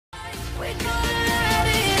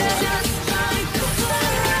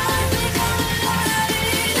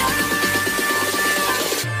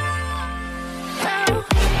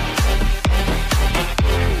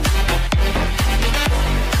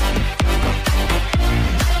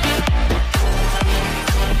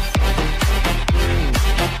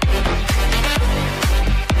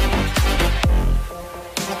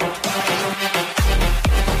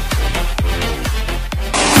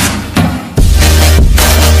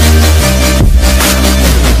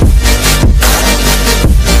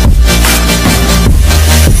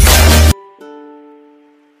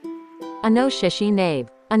Inoshishi Nabe.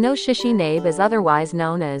 Inoshishi Nabe is otherwise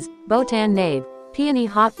known as Botan Nabe, peony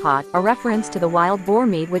hotpot, a reference to the wild boar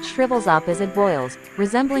meat which shrivels up as it boils,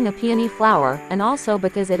 resembling a peony flower, and also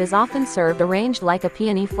because it is often served arranged like a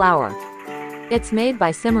peony flower. It's made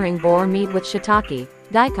by simmering boar meat with shiitake,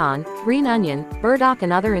 daikon, green onion, burdock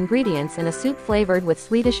and other ingredients in a soup flavored with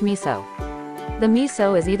Swedish miso. The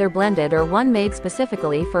miso is either blended or one made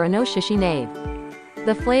specifically for Inoshishi Nabe.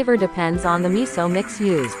 The flavor depends on the miso mix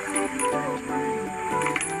used.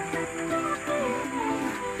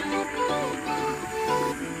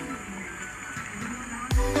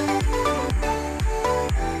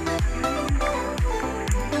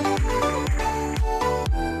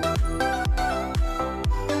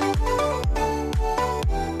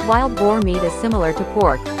 Wild boar meat is similar to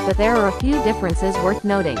pork, but there are a few differences worth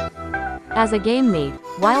noting. As a game meat,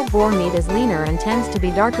 wild boar meat is leaner and tends to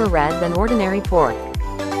be darker red than ordinary pork.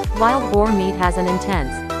 Wild boar meat has an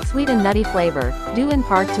intense, sweet and nutty flavor, due in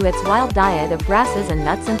part to its wild diet of grasses and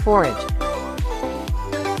nuts and forage.